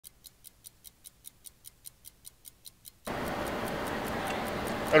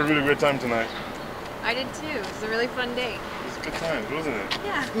I had a really great time tonight. I did too. It was a really fun date. It was a good time, wasn't it?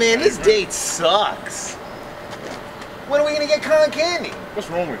 Yeah. Man, this date sucks. When are we gonna get cotton candy? What's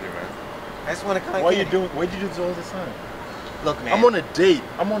wrong with you, man? I just want a cotton Why candy. you do this all the time? Look, man. I'm on a date.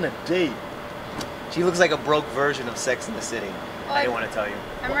 I'm on a date. She looks like a broke version of Sex in the City. Well, I didn't want to tell you.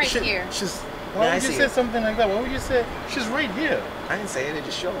 I'm right here. Why Yeah, I would you see say it. something like that? Why would you say she's right here? I didn't say it, it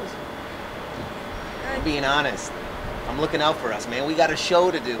just shows. I'm being honest. I'm looking out for us, man. We got a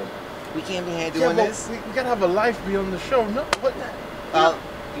show to do. We can't be here doing this. We gotta have a life beyond the show. No, what?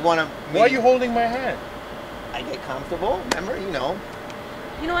 You wanna... Why are you holding my hand? I get comfortable, remember? You know.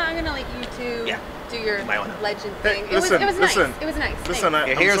 You know what? I'm gonna let you two do your legend thing. Hey, listen, it was listen, nice. It was nice. Listen,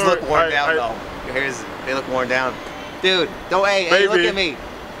 Your hairs look worn down, though. Your hairs, they look worn down. Dude, don't, hey, look at me.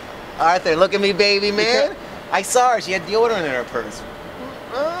 Arthur, look at me, baby, man. I saw her. She had deodorant in her purse.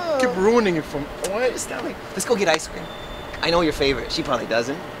 Oh. Keep ruining it from... What? Just tell me. Let's go get ice cream. I know your favorite. She probably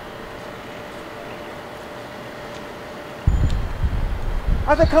doesn't.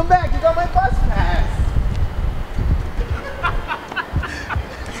 Arthur, come back. You got my bus pass.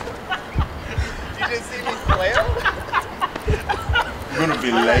 You just see me flail? You're gonna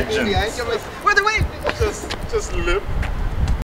be legend. Wait, wait. Just lip.